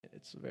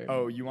It's very.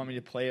 Oh, you want me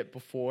to play it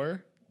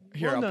before?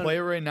 Here, Well, I'll play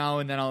it right now,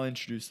 and then I'll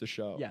introduce the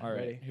show. Yeah. All right,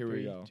 Ready? here 3,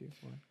 we go. 2,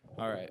 1.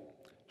 All right.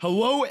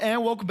 Hello,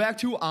 and welcome back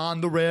to On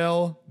the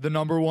Rail, the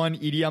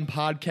 #1 EDM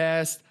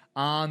podcast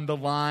on the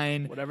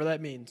line. Whatever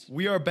that means.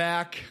 We are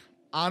back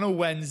on a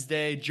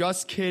Wednesday.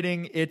 Just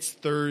kidding, it's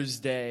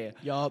Thursday.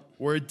 Yup.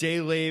 We're a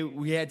day late.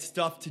 We had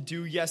stuff to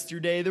do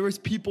yesterday. There was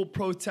people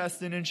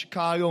protesting in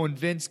Chicago, and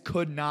Vince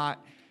could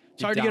not.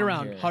 It's hard to get down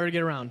around. here. Harder to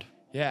get around.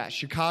 Yeah,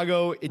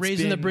 Chicago. It's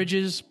Raising the been-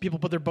 bridges. People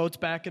put their boats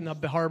back in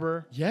the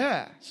harbor.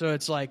 Yeah. So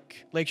it's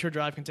like Lakeshore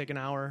Drive can take an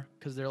hour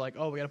because they're like,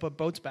 oh, we got to put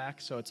boats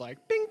back. So it's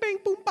like bing, bing,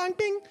 boom, bang,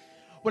 bing.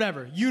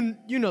 Whatever. You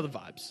know the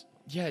vibes.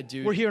 Yeah,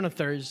 dude. We're here on a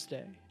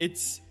Thursday.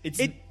 Isn't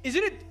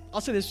Isn't it?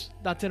 I'll say this,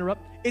 not to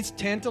interrupt. It's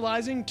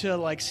tantalizing to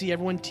like see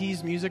everyone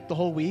tease music the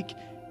whole week,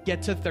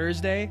 get to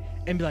Thursday,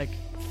 and be like,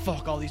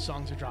 "Fuck, all these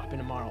songs are dropping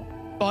tomorrow."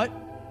 But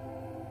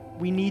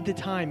we need the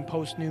time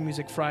post New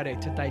Music Friday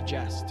to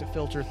digest, to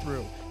filter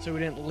through, so we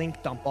didn't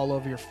link dump all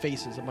over your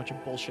faces a bunch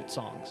of bullshit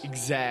songs.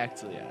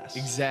 Exactly. Yes.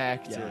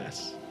 Exactly.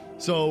 Yes.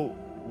 So,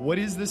 what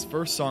is this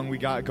first song we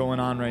got going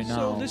on right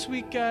now? So this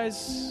week,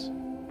 guys,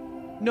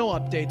 no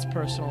updates,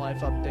 personal life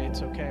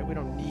updates. Okay, we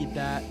don't need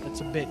that.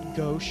 That's a bit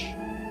gauche.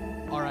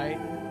 All right.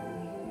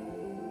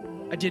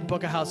 I did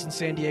book a house in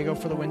San Diego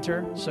for the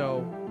winter,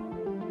 so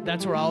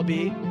that's where I'll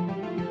be.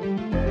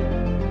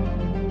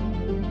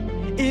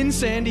 In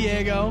San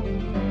Diego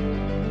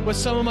with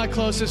some of my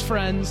closest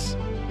friends.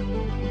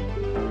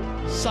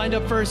 Signed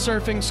up for a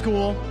surfing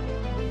school.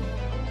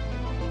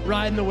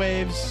 Riding the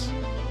waves.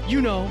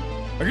 You know.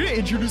 I'm going to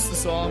introduce the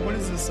song. What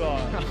is this song?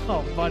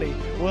 Oh, buddy,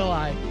 will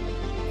I?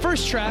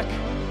 First track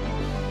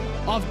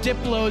off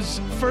Diplo's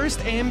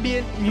first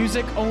ambient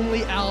music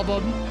only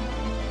album,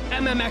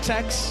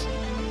 MMXX.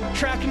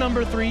 Track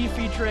number 3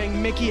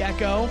 featuring Mickey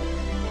Echo.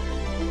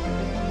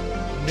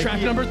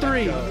 Track number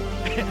 3.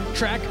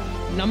 Track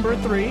number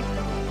 3.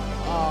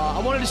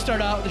 I wanted to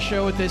start out the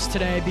show with this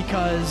today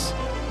because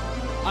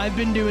I've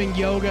been doing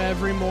yoga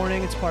every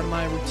morning. It's part of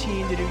my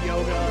routine to do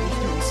yoga. I'm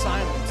just doing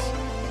silence.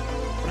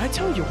 But I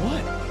tell you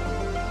what,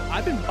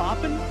 I've been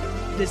bopping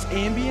this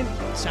ambient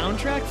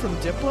soundtrack from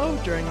Diplo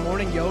during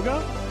morning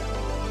yoga.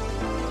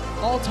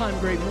 All-time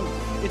great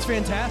move. It's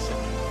fantastic.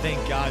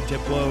 Thank God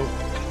Diplo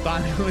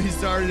finally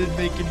started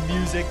making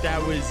music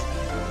that was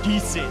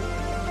decent.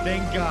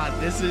 Thank God.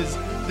 This is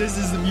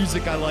the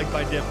music I like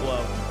by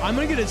Diplo. I'm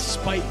gonna get a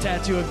spite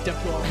tattoo of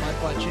Diplo on my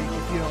butt cheek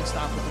if you don't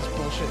stop with this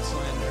bullshit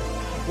slander.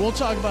 We'll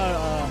talk about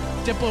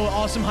Diplo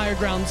Awesome Higher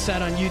Ground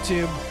set on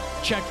YouTube.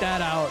 Check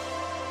that out.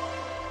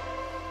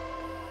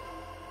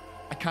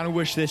 I kind of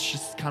wish this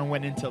just kind of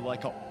went into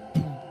like a...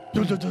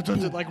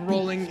 Like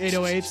rolling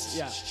 808s.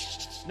 Yeah.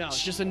 No,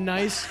 just a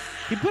nice...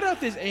 He put out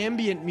this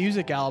ambient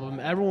music album.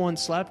 Everyone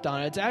slept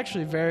on it. It's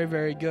actually very,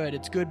 very good.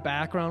 It's good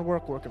background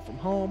work, working from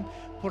home.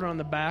 Put it on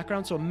the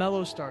background. So a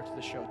mellow start to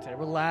the show today.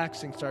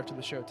 Relaxing start to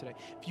the show today.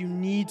 If you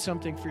need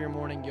something for your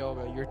morning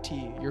yoga, your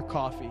tea, your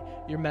coffee,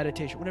 your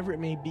meditation, whatever it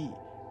may be,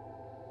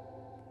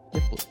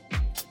 Diplo.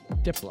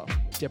 Diplo.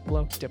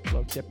 Diplo.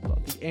 Diplo.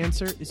 Diplo. The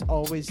answer is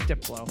always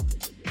Diplo.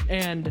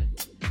 And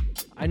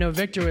I know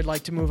Victor would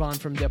like to move on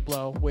from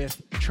Diplo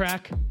with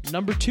track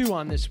number 2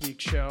 on this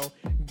week's show,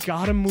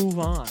 Gotta Move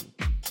On.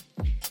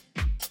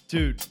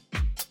 Dude,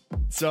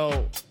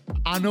 so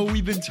I know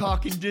we've been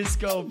talking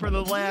disco for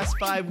the last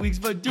 5 weeks,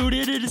 but dude,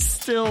 it is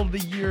still the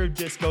year of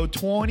disco.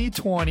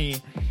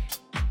 2020.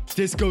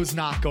 Disco's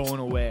not going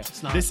away.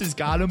 It's not. This is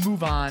Gotta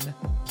Move On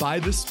by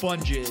the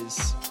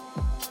Sponges.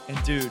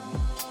 And dude, we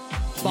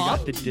Bob?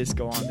 got the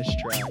disco on this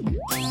track.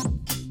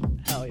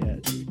 Hell yeah,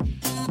 dude.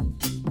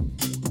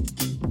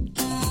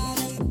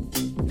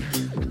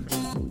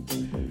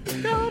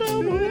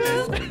 Gotta move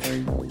on.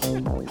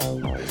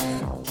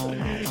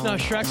 No,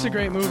 Shrek's a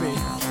great movie.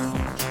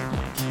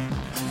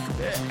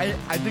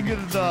 I think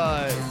of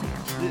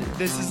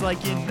this is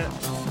like in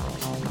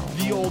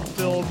the old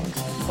film,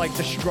 like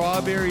the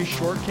Strawberry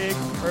Shortcake,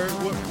 or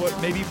what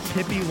maybe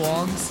Pippi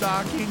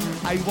Longstocking.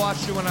 I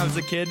watched it when I was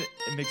a kid.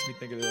 It makes me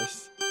think of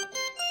this.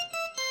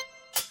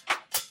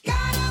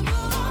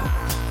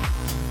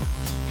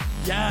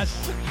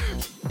 Yes.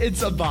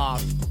 It's a bop.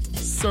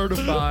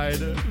 Certified.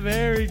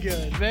 Very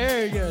good.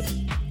 Very good.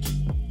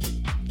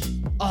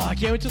 Oh, I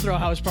can't wait to throw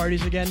house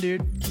parties again,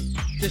 dude.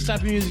 This type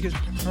of music is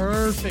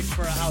perfect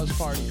for a house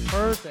party.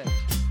 Perfect.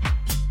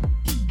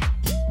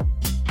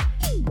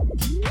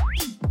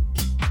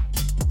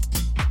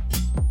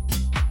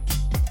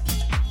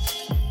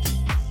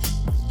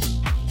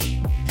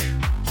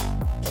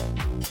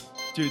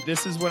 Dude,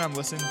 this is what I'm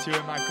listening to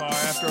in my car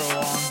after a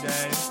long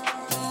day.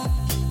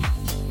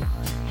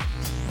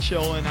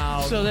 Chilling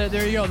out. So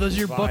there you go. Those are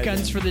your Vibing.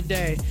 bookends for the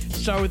day.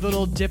 Start with a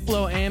little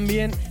Diplo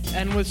ambient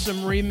and with some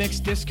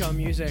remixed disco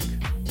music.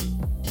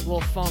 A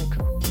little funk.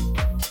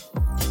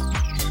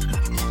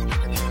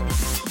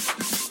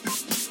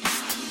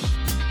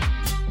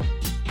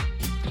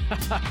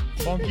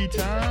 Funky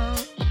Town.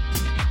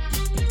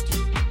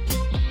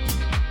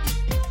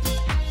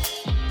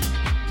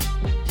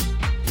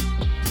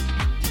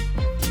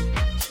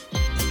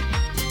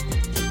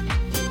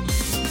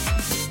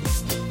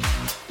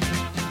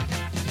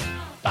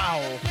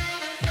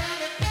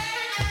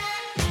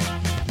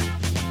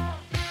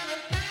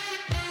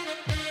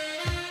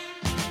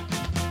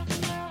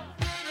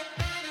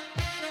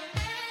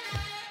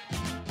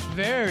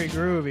 Very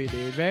groovy,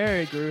 dude.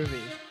 Very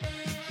groovy.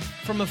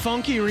 From a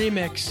funky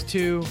remix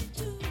to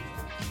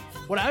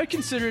what I would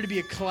consider to be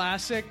a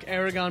classic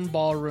Aragon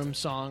Ballroom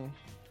song.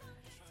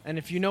 And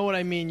if you know what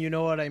I mean, you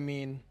know what I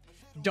mean.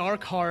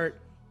 Dark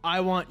Heart, I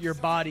Want Your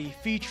Body,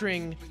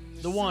 featuring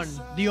the one,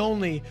 the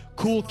only,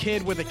 Cool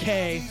Kid with a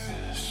K.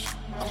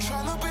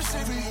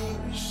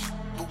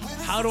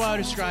 How do I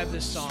describe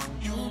this song?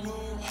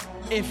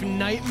 If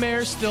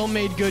Nightmare still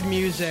made good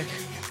music,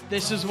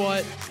 this is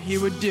what he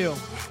would do.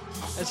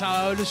 That's how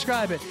I would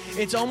describe it.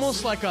 It's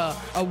almost like a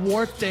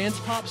warped dance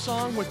pop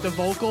song with the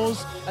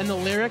vocals and the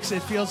lyrics.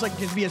 It feels like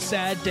it could be a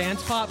sad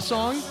dance pop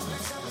song.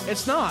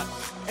 It's not.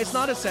 It's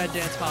not a sad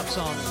dance pop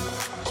song.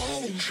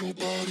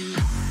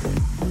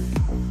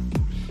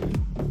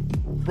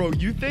 Bro,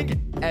 you think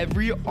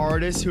every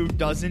artist who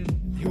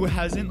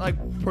hasn't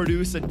like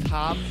produced a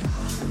top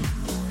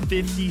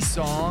 50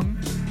 song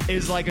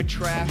is like a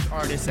trash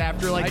artist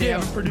after like they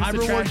haven't produced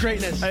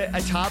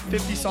a top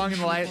 50 song in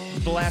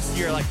the last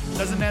year? Like,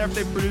 doesn't matter if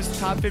they produced a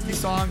top 50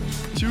 song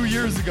 2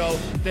 years ago,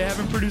 they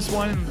haven't produced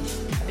one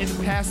in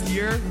the past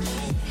year.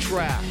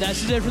 Trash.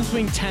 That's the difference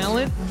between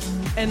talent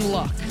and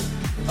luck.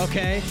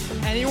 Okay?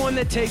 Anyone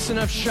that takes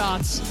enough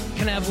shots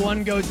can have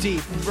one go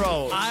deep.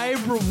 Bro. I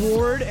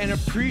reward and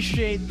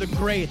appreciate the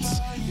greats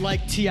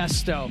like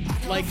Tiesto,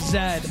 like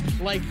Zed,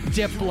 like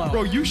Diplo.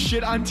 Bro, you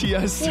shit on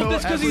Tiesto. Well,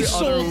 that's because every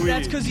other week.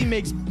 That's because he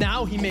makes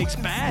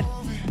bad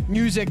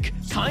music,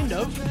 kind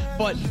of,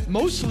 but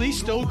mostly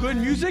still good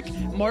music.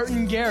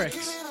 Martin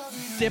Garrix,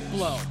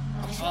 Diplo,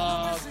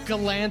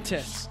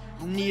 Galantis,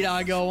 need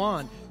I go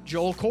on?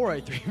 Joel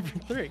Corey, 3 for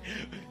 3.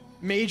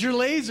 Major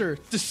Lazer,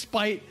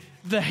 despite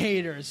the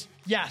haters.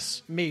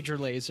 Yes, Major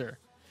Lazer.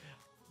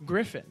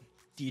 Griffin,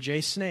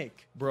 DJ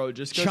Snake. Bro,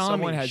 just because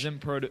someone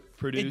hasn't produced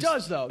it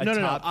does, though. a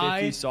top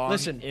 50 song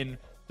in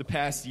the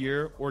past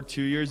year or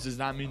 2 years does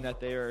not mean that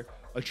they are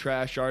a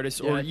trash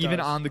artist or even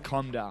on the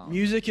come down.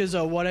 Music is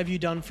a what have you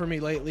done for me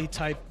lately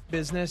type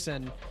business,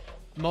 and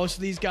most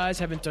of these guys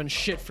haven't done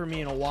shit for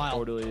me in a while.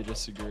 Totally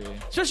disagree.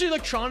 Especially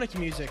electronic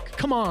music.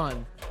 Come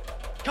on.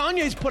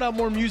 Kanye's put out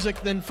more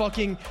music than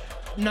fucking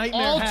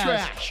Nightmare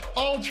has.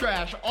 All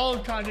trash. All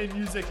Kanye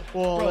music.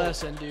 Well,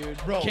 listen, dude.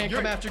 Bro, can't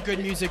come after good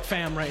music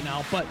fam right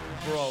now, but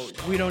bro,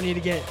 we don't need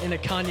to get in a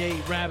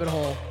Kanye rabbit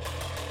hole.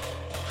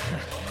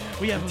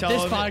 We have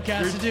this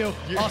podcast to do.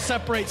 I'll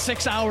separate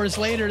 6 hours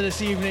later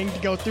this evening to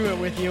go through it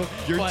with you.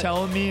 You're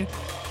telling me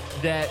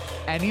that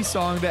any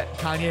song that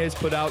Kanye has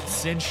put out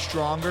since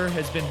Stronger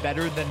has been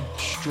better than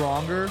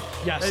Stronger?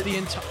 Yes,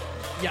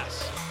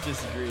 yes.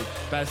 Disagree.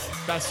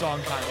 Best song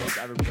Kanye's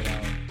ever put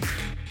out.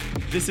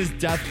 This is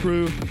Death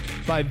Proof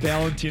by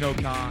Valentino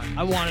Khan.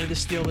 I wanted to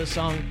steal this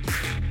song.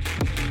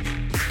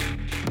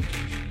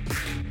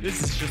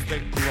 This is just a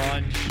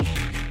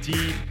grunge,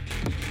 deep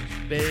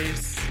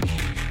bass.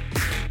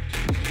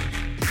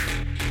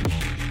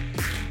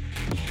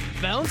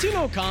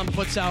 Valentino Khan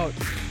puts out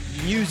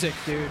music,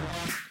 dude.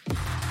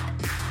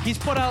 He's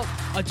put out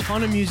a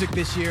ton of music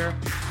this year.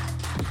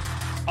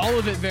 All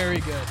of it very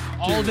good.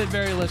 All of it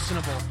very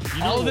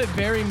listenable. All of it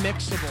very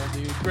mixable,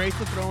 dude. Great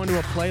to throw into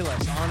a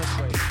playlist,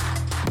 honestly.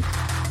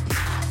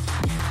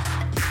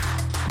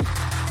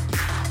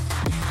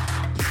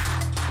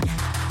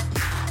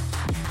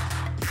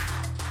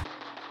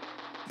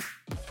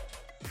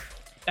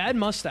 Bad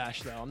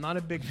mustache, though. I'm not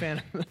a big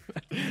fan of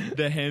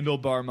the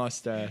handlebar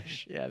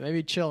mustache. Yeah,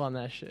 maybe chill on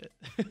that shit.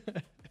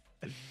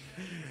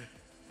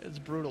 It's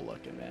brutal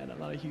looking, man. I'm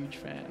not a huge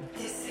fan.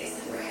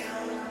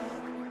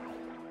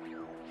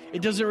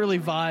 It doesn't really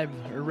vibe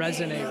or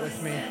resonate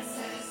with me.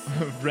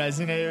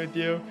 Resonate with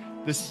you?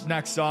 This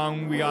next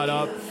song we got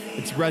up,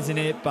 it's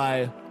Resonate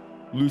by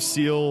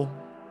Lucille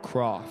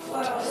Croft.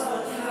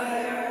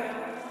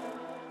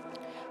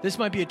 This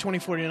might be a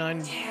 2049.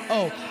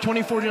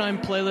 2049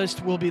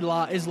 playlist will be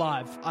is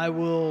live. I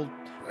will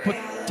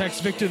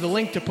text Victor the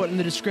link to put in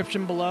the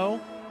description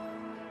below.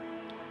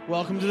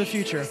 Welcome to the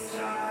future.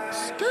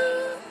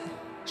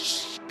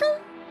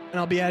 And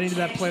I'll be adding to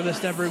that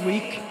playlist every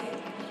week.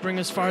 Bring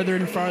us farther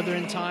and farther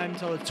in time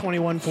until it's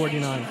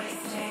 2149.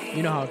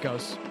 You know how it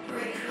goes.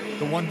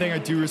 The one thing I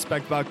do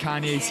respect about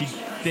Kanye is he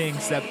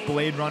thinks that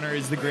Blade Runner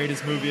is the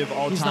greatest movie of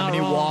all time, and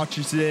he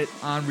watches it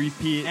on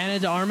repeat. Ana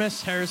de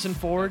Armas, Harrison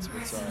Ford.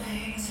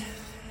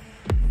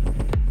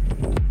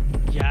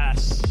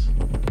 Yes.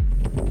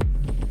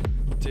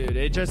 Dude,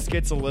 it just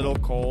gets a little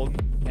cold,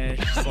 and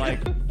it's just like...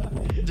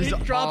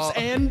 it drops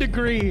and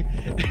degree.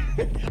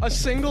 A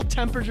single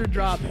temperature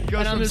drop. It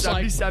goes from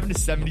 77 to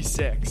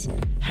 76.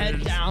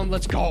 Head down,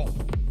 let's go.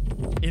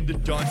 In the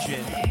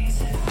dungeon.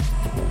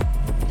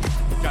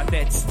 Got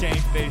that stank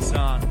face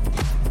on.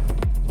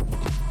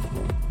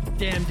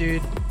 Damn,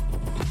 dude.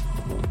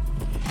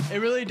 It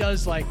really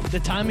does, like,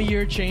 the time of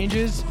year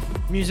changes,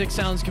 music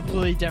sounds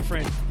completely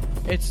different.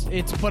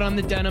 It's put on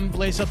the denim,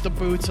 lace up the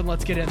boots, and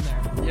let's get in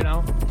there, you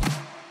know?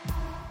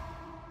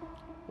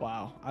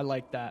 Wow, I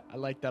like that. I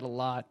like that a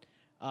lot.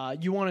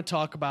 You want to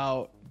talk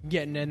about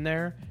getting in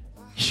there?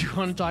 You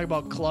want to talk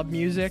about club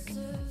music?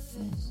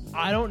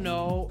 I don't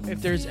know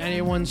if there's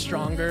anyone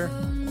stronger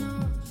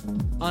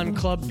on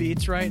Club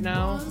Beats right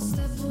now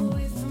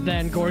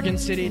than Gorgon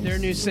City, their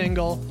new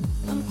single,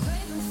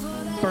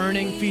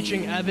 Burning,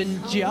 featuring Evan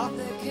Gia.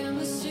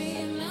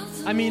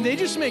 I mean, they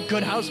just make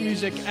good house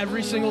music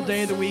every single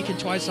day of the week and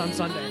twice on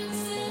Sunday.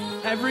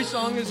 Every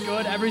song is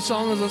good. Every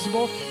song is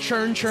listenable.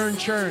 Churn, churn,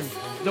 churn.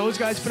 Those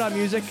guys put out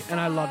music, and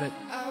I love it.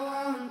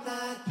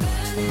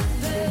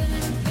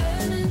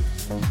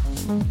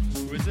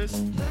 Who is this?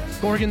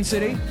 Gorgon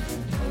City.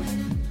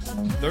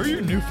 They're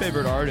your new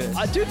favorite artist.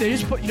 Dude, they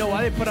just put, you know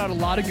why? They put out a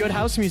lot of good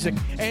house music.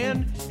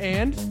 And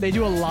they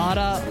do a lot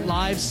of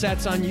live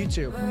sets on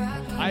YouTube.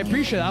 I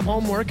appreciate it. I'm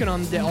home working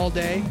on all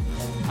day.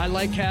 I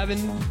like having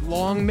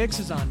long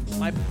mixes on.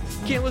 I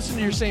can't listen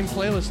to your same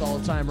playlist all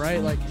the time,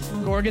 right? Like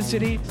Gorgon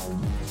City,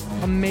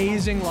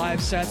 amazing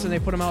live sets, and they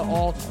put them out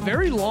all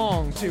very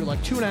long too,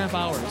 like 2.5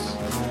 hours.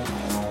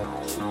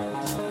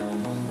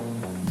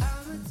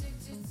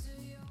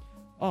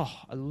 Oh,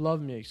 I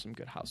love making some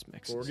good house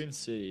mixes. Gorgon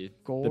City. The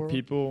Gorgon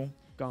people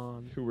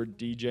who were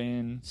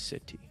DJing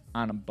City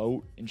on a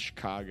boat in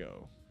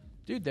Chicago.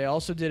 Dude, they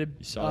also did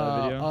You saw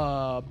that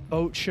video?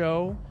 boat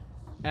show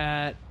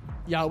at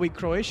Yacht Week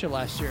Croatia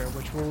last year,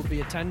 which we'll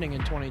be attending in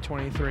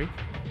 2023.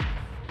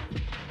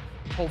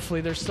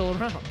 Hopefully they're still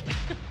around.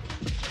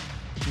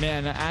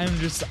 Man, I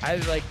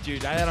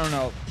dude, I don't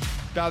know.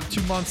 About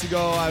 2 months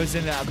ago, I was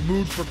in that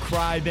mood for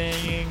cry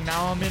banging.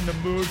 Now I'm in the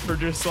mood for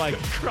just like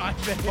Cry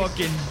banging.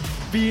 fucking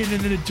being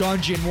in the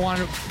dungeon, want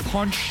to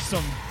punch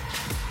some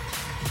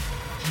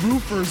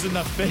roofers in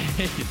the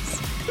face.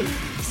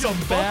 Some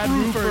bad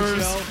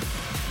roofers. Yo.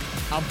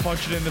 I'm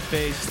punching in the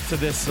face to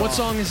this song. What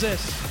song is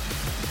this?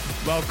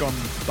 Welcome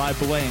by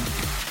Blank.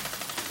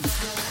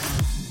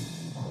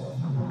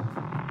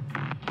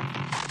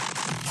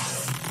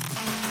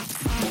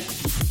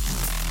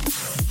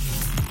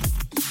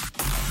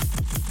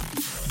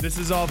 This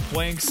is off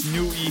Blank's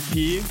new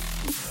EP.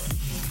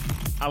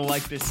 I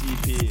like this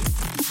EP.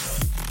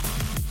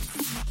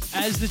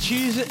 As the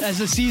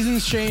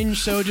seasons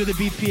change, so do the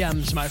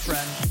BPMs, my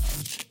friend.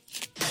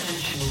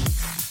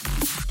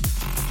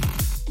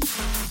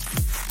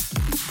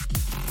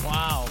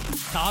 Wow.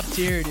 Top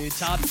tier, dude.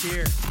 Top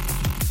tier.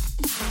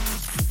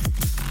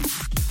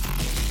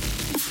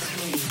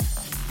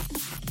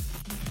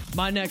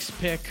 My next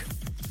pick,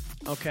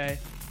 okay.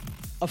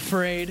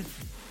 Afraid,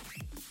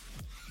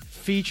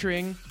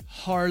 featuring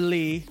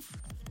Harley.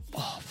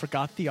 Oh,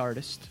 forgot the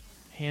artist.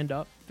 Hand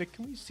up. Vic,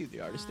 can we see who the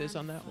artist is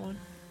on that one?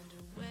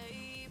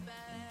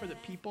 For the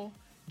people.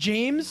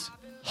 James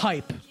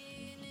Hype.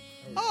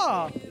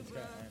 Ah.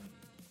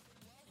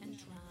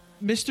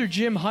 Mr.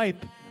 Jim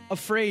Hype.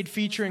 Afraid,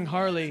 featuring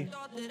Harley.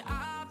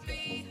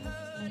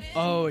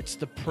 Oh, it's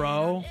the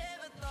Pro.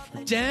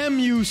 Damn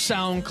you,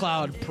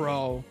 SoundCloud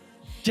Pro.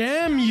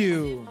 Damn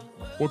you.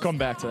 We'll come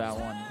back to that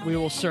one. We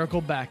will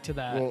circle back to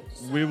that.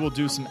 We will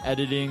do some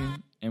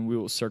editing, and we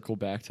will circle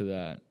back to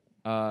that.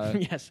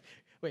 Yes.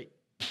 Wait.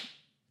 All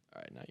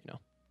right, now you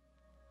know.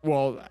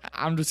 Well,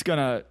 I'm just going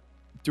to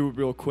do it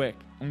real quick.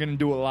 I'm going to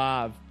do it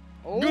live.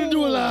 I'm going to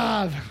do it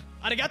live.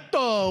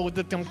 Arigato with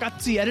the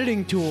Tonkatsu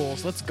editing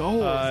tools. Let's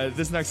go.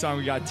 This next song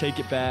we got Take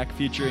It Back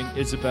featuring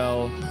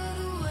Isabel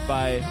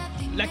by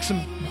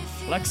Lexum.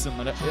 Lexum,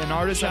 an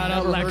artist Shout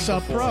I've out never Lexa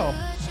heard before. Pro.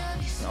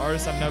 An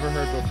artist I've never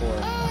heard before.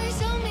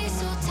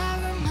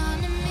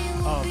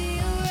 Oh.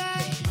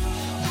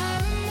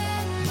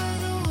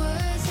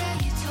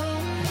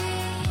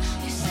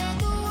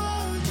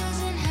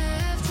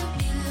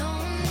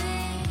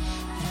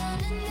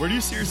 Where do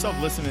you see yourself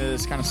listening to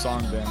this kind of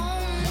song, Ben?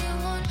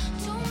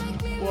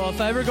 Well, if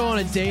I ever go on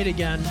a date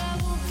again,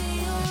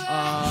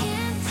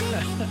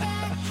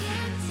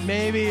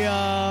 maybe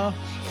on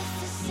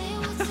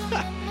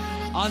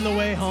the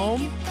way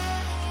home,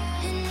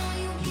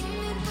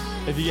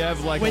 If you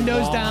have like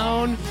windows a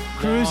down,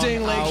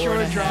 cruising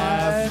Lakeshore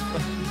Drive.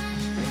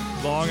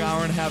 Long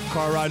hour and a half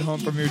car ride home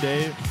from your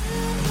date.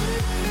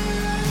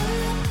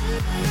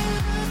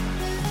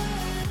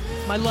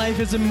 My life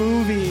is a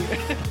movie.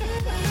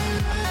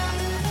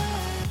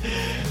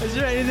 Is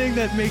there anything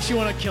that makes you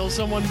want to kill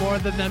someone more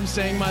than them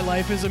saying my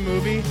life is a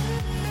movie?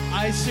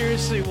 I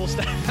seriously will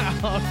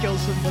I'll kill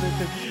somebody if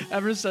they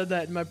ever said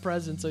that in my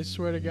presence, I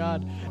swear to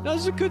God. No,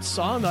 this is a good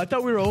song, though. I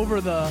thought we were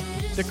over the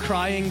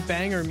crying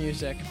banger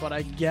music, but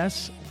I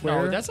guess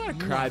No, that's not a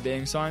cry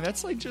bang song.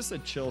 That's like just a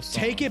chill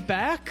song. Take It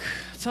Back?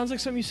 It sounds like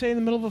something you say in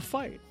the middle of a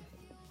fight.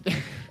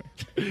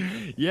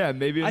 Yeah,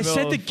 maybe in the I middle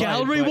said of the a fight,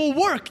 gallery but- will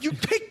work. You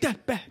take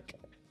that back.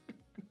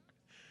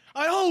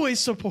 I always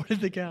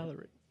supported the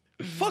gallery.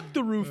 Fuck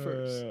the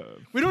roofers.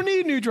 We don't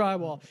need new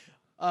drywall.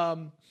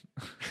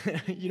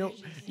 You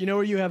know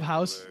where you have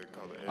house?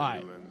 All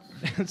right.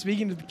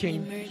 Speaking to the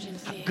king,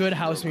 good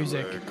house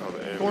music.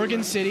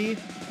 Gorgon City,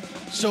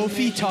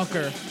 Sophie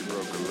Tucker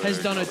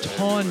has done a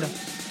ton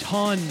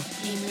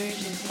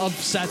of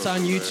sets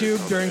on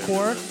YouTube during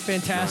Core.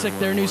 Fantastic.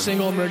 Their new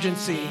single,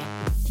 Emergency.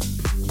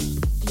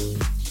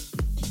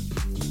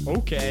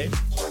 Okay.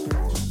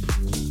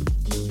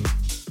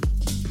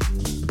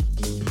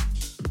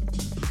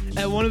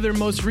 At one of their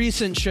most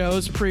recent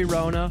shows,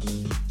 pre-Rona,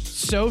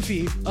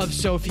 Sophie of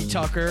Sophie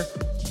Tucker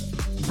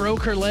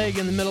broke her leg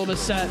in the middle of a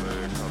set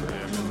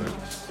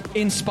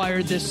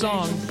inspired this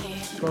song.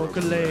 Broke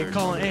her leg,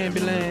 call an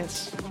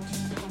ambulance.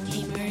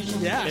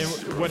 Yeah.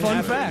 What Fun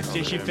happened? fact.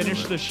 Did she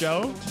finish the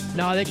show?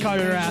 No, they cut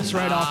her ass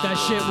right off. That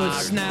shit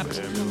was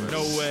snapped.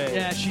 No way.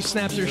 Yeah, she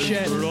snapped her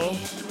shit. Brutal.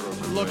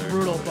 Looked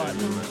brutal, but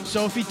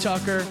Sophie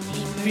Tucker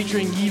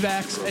featuring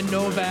Yevax and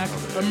Novak,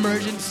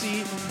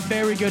 Emergency,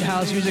 very good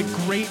house music,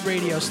 great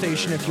radio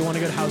station if you want a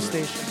good house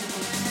station.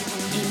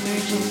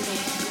 Emergency.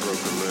 Broke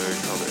a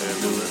leg, call the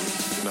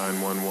ambulance.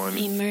 911.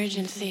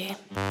 Emergency.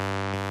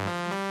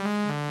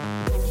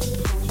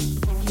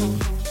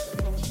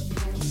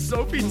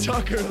 Sophie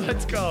Tucker,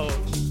 let's go.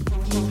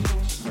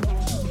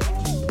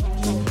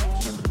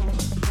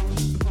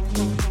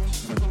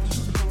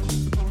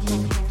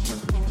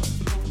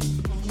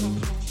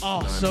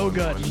 Oh, so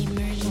good.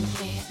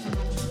 Emergency.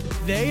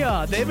 They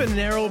have a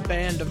narrow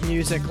band of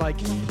music. Like,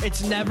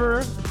 it's never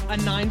a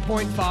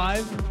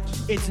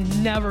 9.5. It's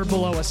never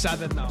below a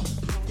 7 though.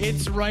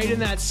 It's right in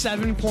that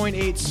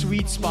 7.8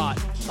 sweet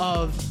spot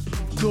of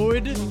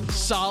good,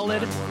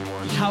 solid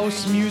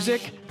house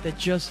music that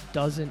just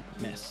doesn't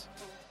miss.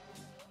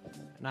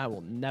 And I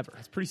will never.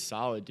 That's pretty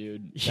solid,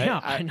 dude. Yeah,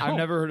 I know. I've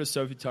never heard a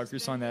Sophie Tucker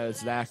song that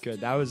is that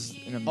good. That was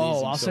an amazing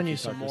Oh, I'll send Sophie you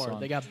some Tucker more. song.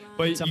 They got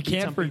But some you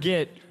can't beats.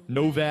 forget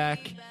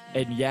Novak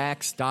and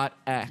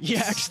Yax.x.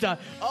 Yax.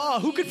 Oh,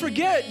 who could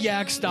forget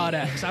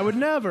Yax.x? I would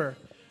never.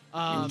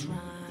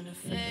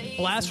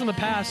 Blast from the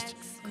Past.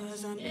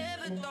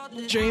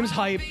 James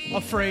Hype,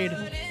 Afraid.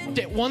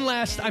 One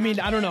last, I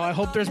don't know. I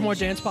hope there's more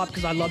dance pop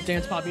because I love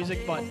dance pop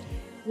music, but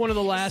one of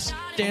the last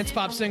dance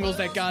pop singles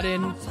that got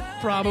in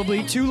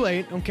probably too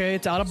late. Okay,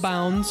 it's out of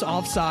bounds,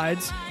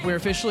 offsides. We're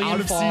officially Out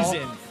in of fall.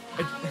 season.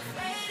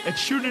 It's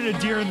shooting a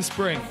deer in the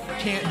spring.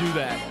 Can't do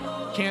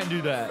that. Can't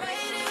do that.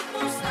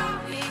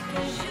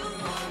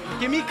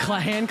 Give me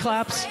hand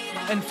claps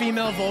and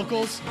female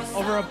vocals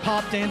over a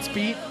pop dance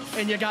beat,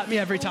 and you got me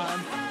every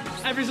time.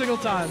 Every single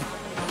time.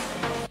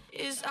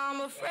 Is I'm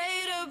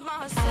afraid of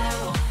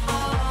myself.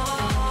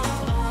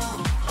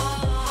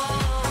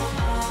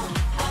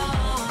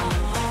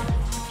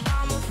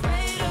 I'm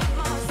afraid of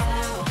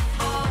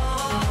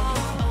myself.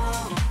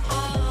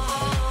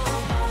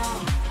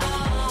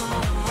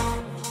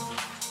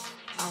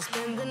 I'll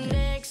spend the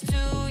next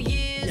 2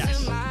 years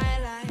Yes. of my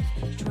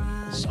life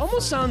trying. This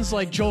almost sounds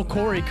like Joel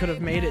Corey could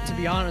have made it, to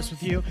be honest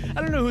with you.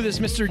 I don't know who this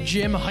Mr.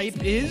 Jim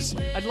Hype is.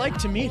 I'd like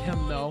to meet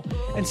him, though,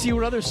 and see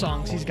what other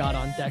songs he's got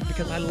on deck,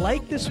 because I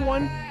like this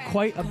one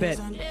quite a bit.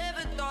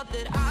 Never thought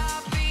that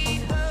I'd be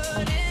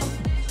hurting,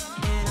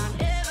 and I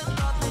never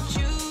thought that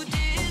you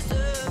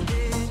deserved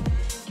it.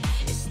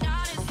 It's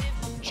not as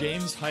if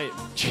James Hype.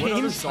 What James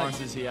other songs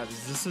Hype. does he have?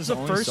 Is this his It's the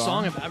only first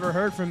song I've ever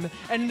heard from him.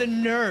 And the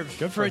nerve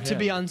Good for for it to him.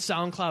 be on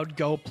SoundCloud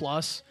Go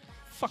Plus.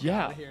 Fuck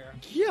Yeah. out of here.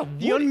 Yeah,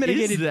 The what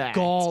unmitigated is that?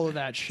 gall of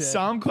that shit.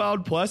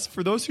 SoundCloud Plus,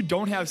 for those who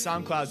don't have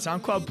SoundCloud,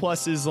 SoundCloud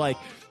Plus is like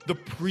the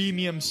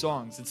premium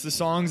songs. It's the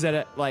songs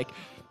that like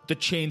the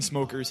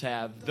Chainsmokers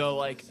have. The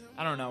like,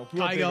 I don't know.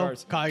 Who are big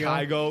artists?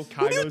 Kygo.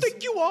 Who do you Kygo's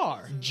think you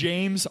are?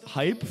 James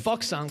Hype.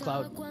 Fuck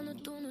SoundCloud.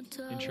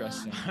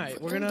 Interesting. All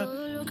right, we're gonna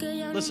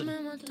listen.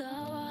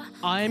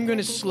 I'm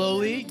gonna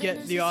slowly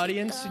get the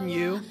audience and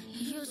you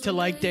to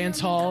like dance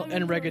hall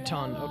and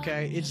reggaeton.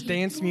 Okay, it's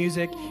dance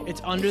music. It's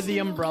under the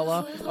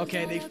umbrella.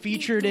 Okay, they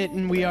featured it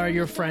in We Are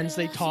Your Friends.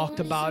 They talked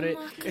about it.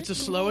 It's the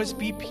slowest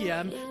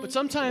BPM, but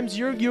sometimes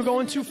you're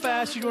going too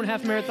fast. You're doing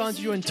half marathons.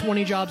 You're doing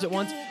 20 jobs at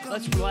once.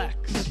 Let's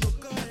relax.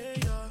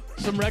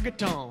 Some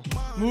reggaeton.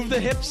 Move the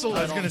hips a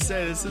little. I was gonna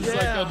say this is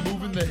Yeah. like a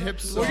moving the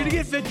hips song. We're gonna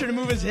get Victor to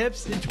move his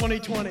hips in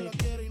 2020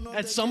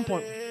 at some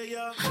point.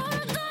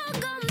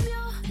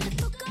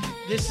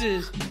 This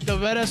is the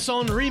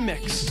Verazon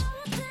remix,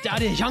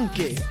 Daddy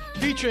Yankee,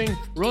 featuring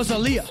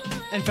Rosalia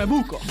and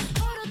Fabuco.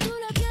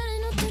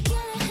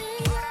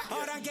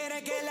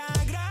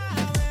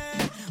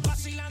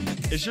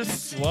 It's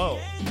just slow.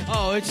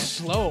 Oh, it's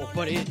slow,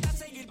 but it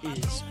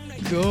is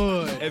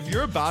good. If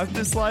you're about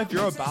this life,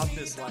 you're about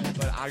this life.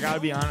 But I gotta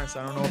be honest,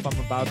 I don't know if I'm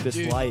about this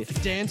Dude,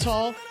 life. dance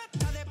hall,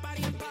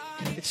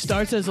 it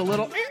starts as a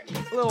little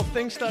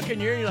thing stuck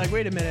in your ear. You're like,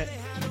 wait a minute.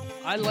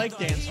 I like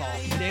dance hall.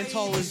 Dance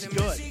hall is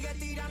good.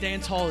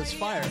 Dance hall is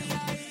fire.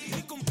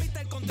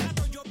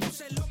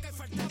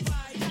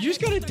 You just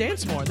gotta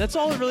dance more. That's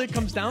all it really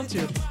comes down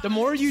to. The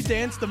more you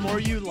dance, the more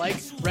you like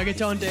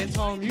reggaeton dance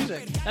hall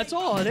music. That's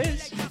all it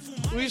is.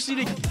 We just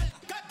need to.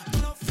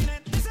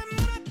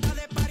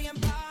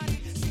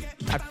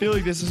 I feel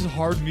like this is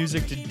hard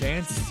music to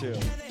dance to.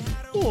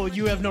 Oh,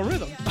 you have no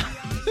rhythm.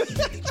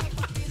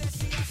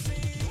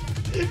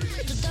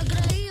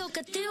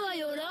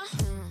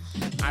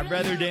 I'd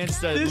rather dance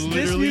to This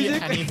literally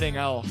music- anything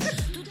else.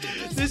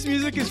 This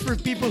music is for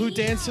people who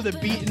dance to the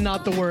beat and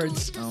not the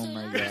words. Oh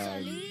my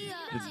god.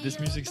 This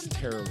music's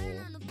terrible.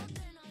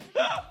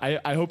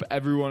 I hope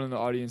everyone in the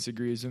audience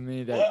agrees with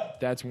me that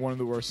that's one of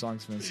the worst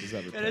songs Vince has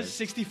ever It played. has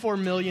 64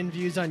 million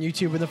views on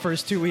YouTube in the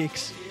first 2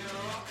 weeks.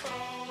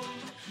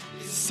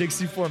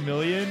 64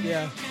 million?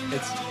 Yeah.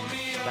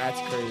 That's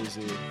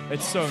crazy.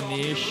 It's so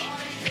niche.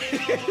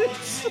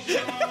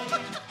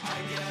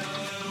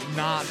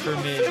 not for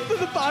me. Fifth of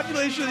the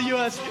population of the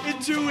U.S. in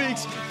 2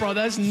 weeks. Bro,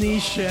 that's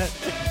niche shit.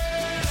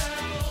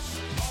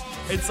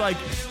 It's like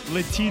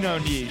Latino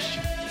niche.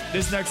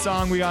 This next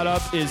song we got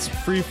up is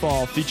Free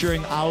Fall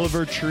featuring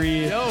Oliver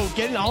Tree Yo,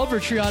 getting Oliver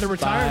Tree out of by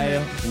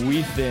retirement.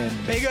 Weathin.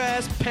 Big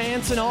ass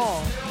pants and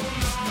all.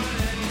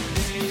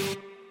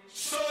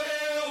 So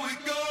here we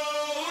go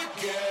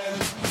again.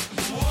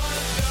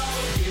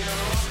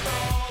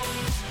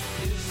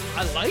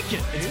 I like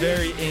it, It's dude.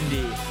 very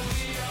indie.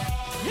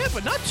 Yeah,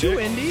 but not too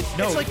Very- indie.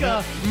 no, it's like no, a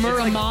it's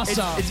like-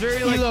 Muramasa. it's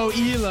very like- Elo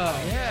Elo.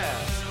 Yeah.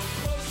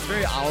 It's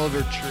very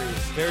Oliver Tree.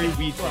 Very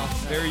Weathin.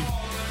 Very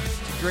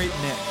it's a great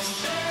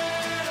mix.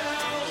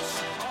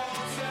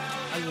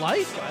 I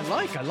like.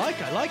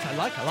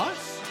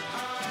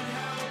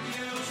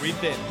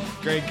 Weathin.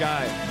 Great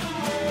guy.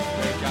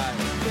 Great guy.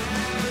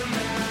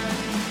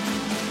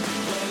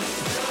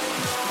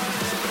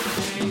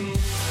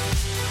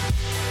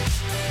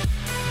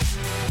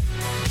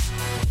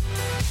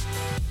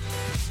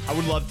 I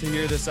would love to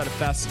hear this at a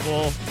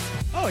festival.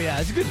 Oh yeah,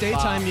 it's good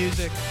daytime Wow.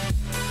 music.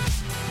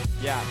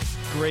 Yeah,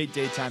 great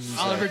daytime music.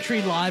 Oliver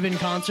Tree live in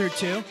concert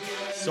too.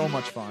 So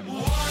much fun.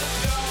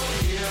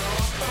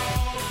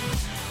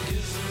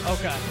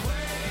 Okay.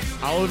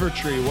 Oliver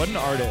Tree, what an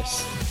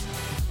artist.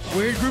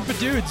 Weird group of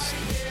dudes.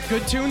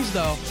 Good tunes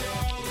though.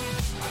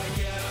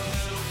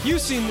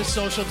 You've seen The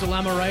Social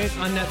Dilemma, right?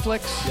 On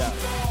Netflix? Yeah.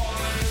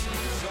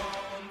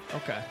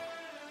 Okay.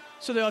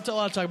 So they a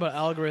lot of talk about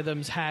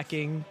algorithms,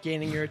 hacking,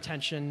 gaining your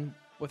attention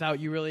without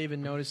you really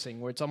even noticing,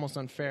 where it's almost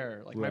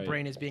unfair. Like my Right.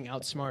 brain is being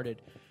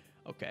outsmarted.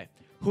 Okay.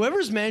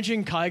 Whoever's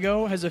managing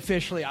Kygo has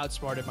officially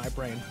outsmarted my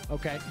brain.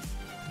 Okay.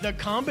 The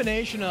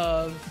combination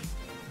of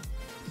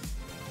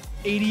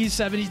 80s,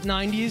 70s,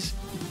 90s,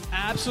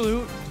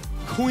 absolute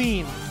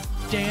queen,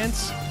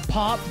 dance,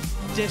 pop,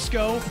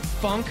 disco,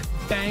 funk,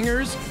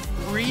 bangers,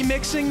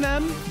 remixing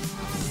them,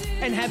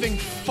 and having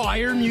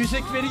fire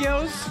music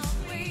videos.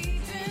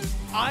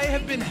 I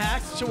have been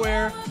hacked to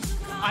where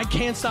I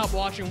can't stop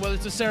watching, whether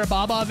it's a Sarah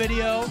Baba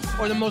video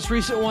or the most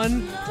recent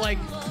one. Like,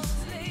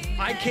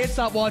 I can't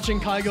stop watching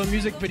Kygo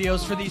music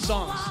videos for these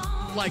songs.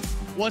 Like,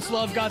 What's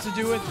Love Got to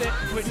Do with It?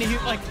 Whitney,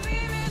 like,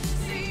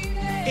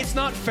 it's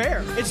not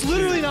fair. It's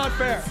literally not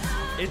fair.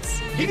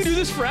 He can do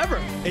this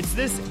forever. It's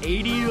this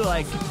 80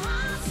 like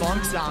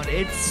funk sound.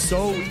 It's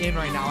so in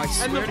right now. I And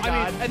swear the, to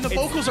God. and the it's-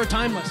 vocals are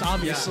timeless,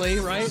 obviously,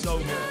 yeah, right? So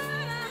good.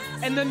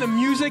 And then the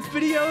music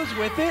videos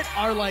with it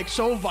are like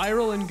so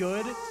viral and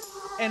good.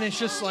 And it's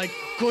just like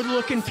good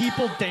looking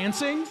people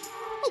dancing.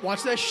 I'll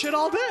watch that shit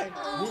all day.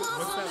 What's that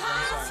one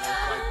song with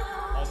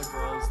like all the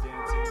girls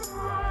dancing and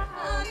one guy?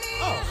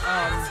 Oh,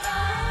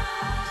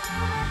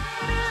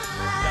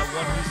 That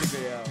one music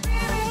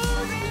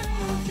video.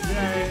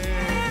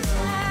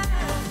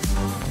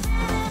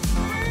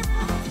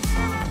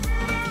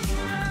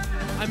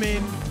 I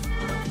mean,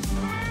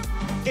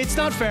 it's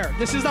not fair.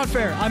 This is not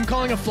fair. I'm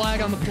calling a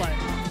flag on the play.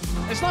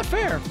 It's not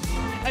fair.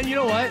 And you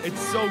know what? It's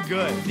so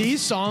good.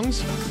 These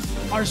songs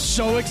are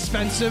so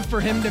expensive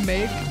for him to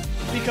make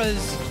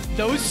because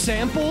those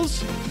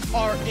samples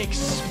are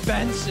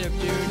expensive,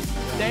 dude.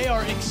 They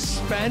are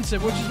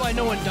expensive, which is why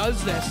no one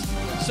does this.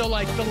 So,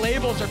 like, the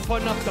labels are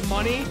putting up the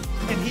money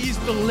and he's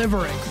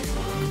delivering.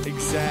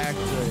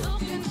 Exactly.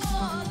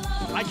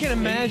 I can't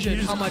imagine He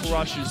just how much.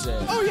 crushes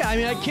it. Oh, yeah. I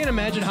mean, I can't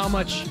imagine how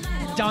much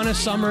Donna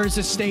Summer's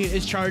estate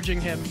is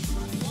charging him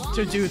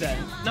to do that.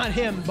 Not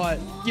him, but,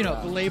 you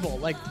know, the label.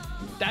 Like,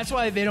 that's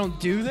why they don't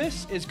do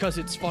this, is because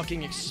it's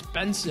fucking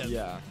expensive.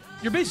 Yeah.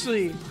 You're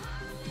basically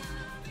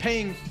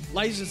paying,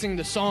 licensing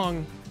the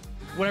song,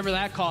 whatever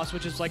that costs,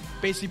 which is like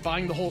basically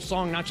buying the whole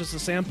song, not just the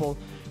sample,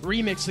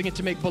 remixing it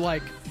to make, but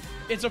like,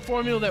 it's a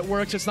formula that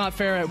works. It's not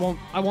fair.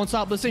 I won't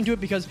stop listening to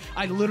it because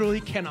I literally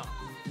cannot.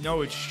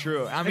 No, it's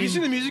true. I Have you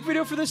seen the music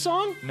video for this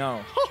song?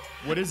 No.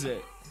 What is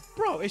it?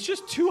 Bro, it's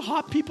just two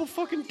hot people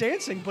fucking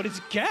dancing, but it's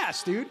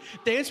gas, dude.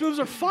 Dance moves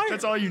are fire.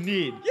 That's all you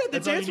need. Yeah, the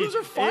That's all you dance moves need.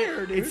 are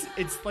fire, dude.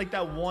 It's like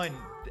that one.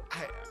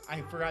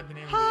 I forgot the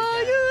name of it again.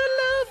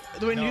 Higher Love.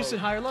 The Whitney No, Houston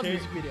Higher Love Ca-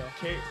 music video.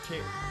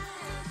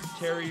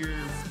 Carry Your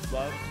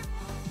Love.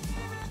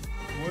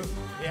 What?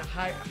 Yeah,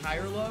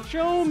 Higher Love.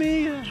 Show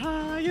me a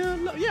higher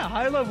love. Yeah,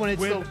 higher love when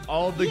it's When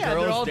all the yeah,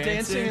 girls they're all dancing.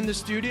 dancing in the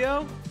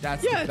studio.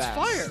 That's yeah, the best. it's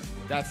fire.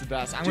 That's the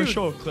best. I'm Dude, gonna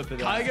show a clip of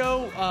that.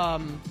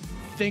 Kygo,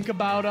 think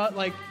about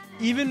like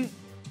even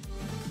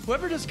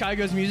whoever does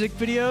Kygo's music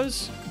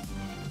videos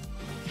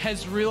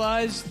has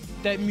realized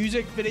that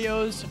music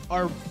videos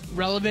are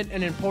relevant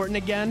and important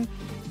again,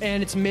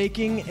 and it's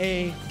making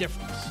a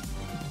difference.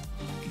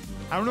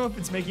 I don't know if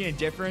it's making a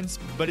difference,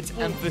 but it's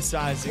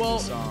emphasizing Well,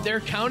 the song. they're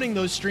counting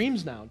those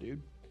streams now,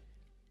 dude.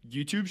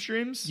 YouTube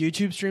streams.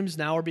 YouTube streams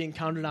now are being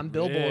counted on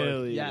Billboard.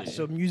 Really? Yeah,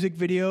 so music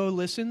video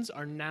listens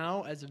are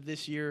now, as of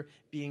this year,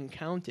 being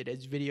counted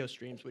as video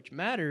streams, which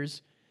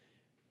matters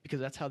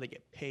because that's how they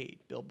get paid.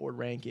 Billboard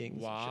rankings,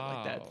 and shit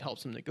like that Wow.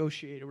 helps them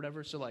negotiate or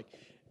whatever. So like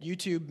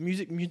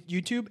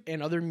YouTube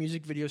and other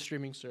music video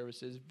streaming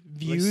services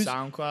views like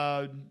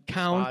SoundCloud,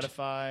 count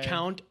Spotify.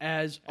 count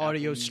as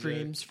audio Music.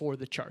 streams for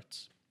the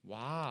charts.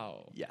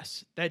 Wow.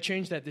 Yes, that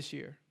changed that this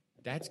year.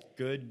 That's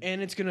good.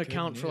 And it's gonna Good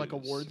count for like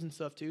news. awards and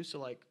stuff too. So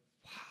like,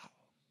 wow,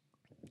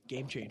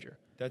 game changer.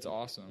 That's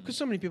awesome. Because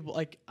so many people,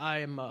 like, I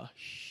am a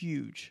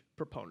huge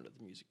proponent of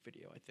the music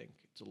video. I think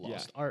it's a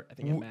lost art. I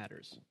think it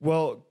matters.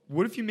 Well,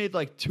 what if you made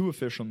like 2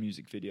 official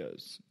music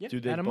videos? Yeah, Do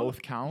they add 'em both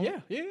up. count? Yeah.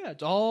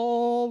 It's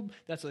all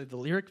that's like the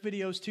lyric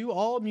videos too.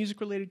 All music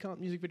video related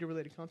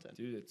content.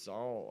 Dude, it's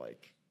all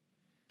like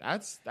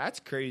that's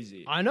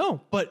crazy. I know,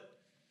 but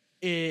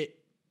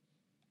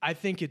I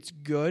think it's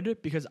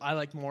good because I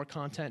like more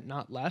content,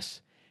 not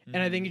less. And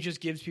I think it just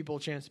gives people a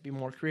chance to be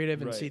more creative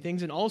and Right. see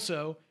things. And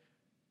also,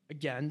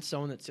 again,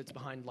 someone that sits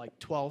behind like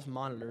 12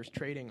 monitors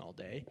trading all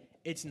day,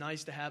 it's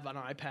nice to have an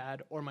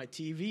iPad or my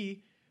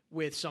TV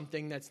with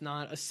something that's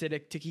not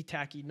acidic,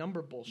 ticky-tacky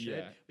number bullshit.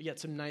 Yeah. We get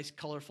some nice,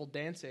 colorful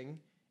dancing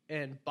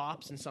and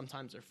bops, and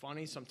sometimes they're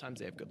funny. Sometimes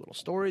they have good little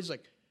stories.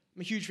 Like,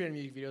 I'm a huge fan of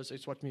music videos. I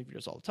just watch music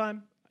videos all the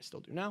time. I still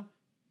do now.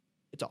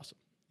 It's awesome.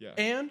 Yeah.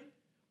 And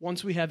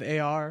once we have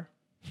AR,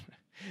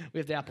 we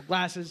have the Apple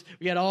glasses,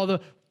 we got all the...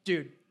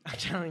 Dude, I'm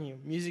telling you,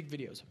 music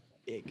videos,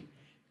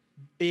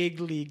 big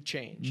league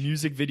change.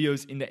 Music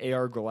videos in the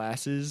AR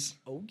glasses.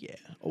 Oh,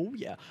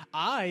 yeah.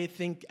 I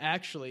think,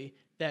 actually,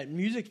 that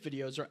music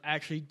videos are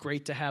actually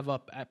great to have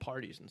up at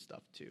parties and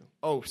stuff, too.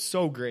 Oh,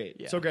 so great.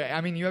 Yeah. So great.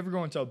 I mean, you ever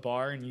go into a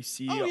bar and you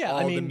see Oh, yeah. all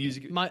I the mean,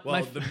 music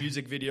the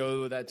music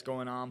video that's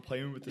going on,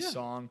 playing with the Yeah.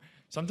 song.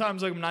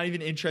 Sometimes like I'm not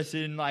even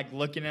interested in like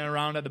looking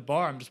around at the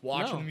bar. I'm just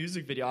watching No. the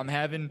music video. I'm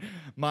having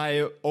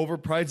my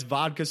overpriced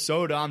vodka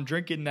soda. I'm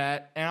drinking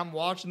that and I'm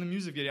watching the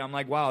music video. I'm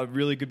like, wow, it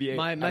really could be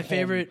My at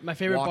favorite home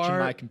bar- watching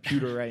my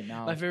computer right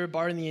now. My favorite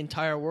bar in the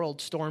entire world,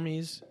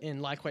 Stormies in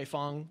Lai Kwai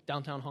Fong,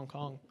 downtown Hong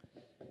Kong,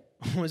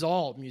 was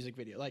all music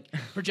video. Like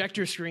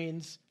projector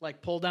screens,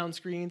 like pull down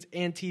screens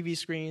and TV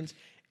screens,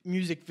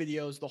 music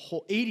videos, the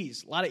whole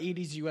 80s. A lot of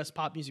 80s US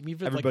pop music.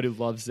 Everybody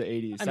loves the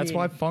 80s. I That's mean-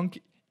 why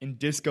funk and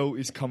disco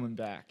is coming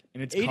back.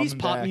 And it's 80s coming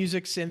pop back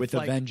music synth, with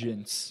like- a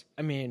vengeance.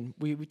 I mean,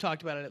 we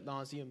talked about it at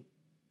nauseum.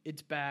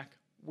 It's back.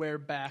 We're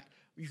back.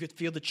 You could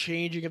feel the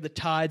changing of the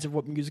tides of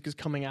what music is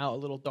coming out, a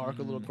little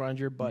darker, a little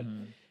grungier, but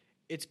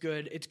it's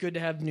good. It's good to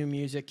have new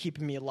music,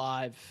 keeping me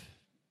alive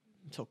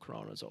until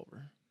Corona's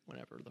over,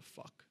 whenever the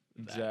fuck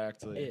that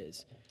Exactly.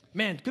 is.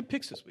 Man, good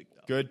picks this week,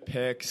 though. Good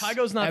picks.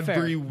 Kygo's not fair.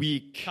 every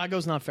week.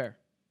 Chicago's not fair.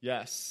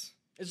 Yes.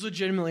 It's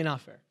legitimately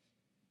not fair.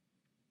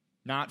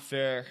 Not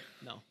fair.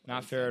 No.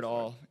 Not fair at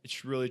all.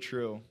 It's really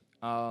true.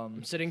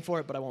 I'm sitting for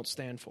it, but I won't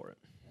stand for it.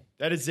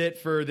 That is it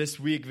for this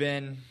week,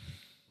 Vin.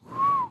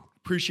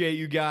 Appreciate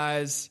you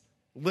guys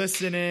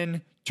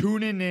listening,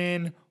 tuning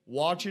in,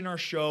 watching our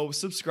show,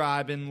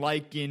 subscribing,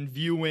 liking,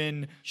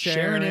 viewing,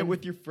 sharing it Sharing.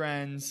 with your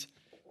friends.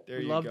 There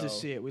We you love go. to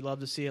see it. We love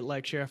to see it.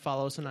 Like, share,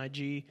 follow us on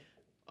IG.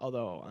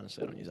 Although,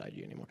 honestly, I don't use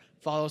IG anymore.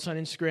 Follow us on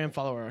Instagram.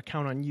 Follow our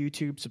account on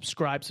YouTube.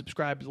 Subscribe,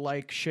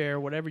 like, share,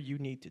 whatever you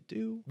need to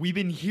do. We've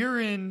been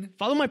hearing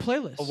Follow my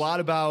playlist. a lot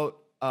about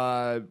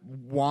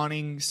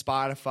wanting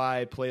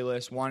Spotify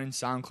playlists, wanting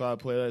SoundCloud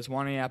playlists,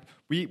 wanting app.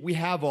 We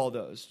have all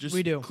those. Just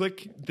We do.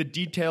 click the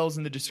details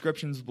in the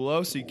descriptions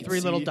below so you can 3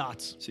 see, little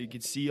dots. so you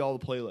can see all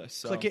the playlists.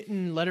 So. Click it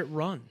and let it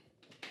run.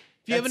 If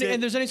you have That's any, it.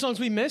 and there's any songs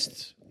we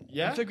missed,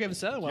 Yeah. I think we haven't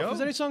said it in a while. Yo. If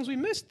there's any songs we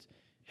missed,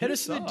 hit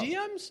us in the up.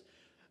 DMs.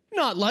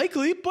 Not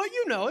likely, but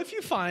you know, if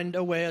you find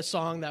a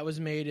song that was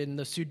made in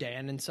the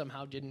Sudan and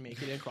somehow didn't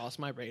make it across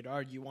my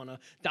radar, you want to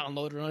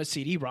download it on a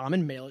CD-ROM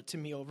and mail it to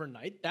me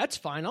overnight, that's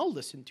fine. I'll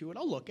listen to it.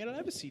 I'll look at it. I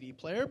have a CD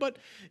player, but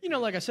you know,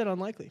 like I said,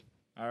 unlikely.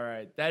 All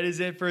right. That is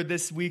it for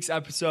this week's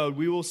episode.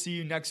 We will see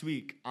you next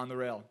week on The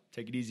Rail.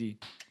 Take it easy.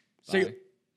 See you. Bye.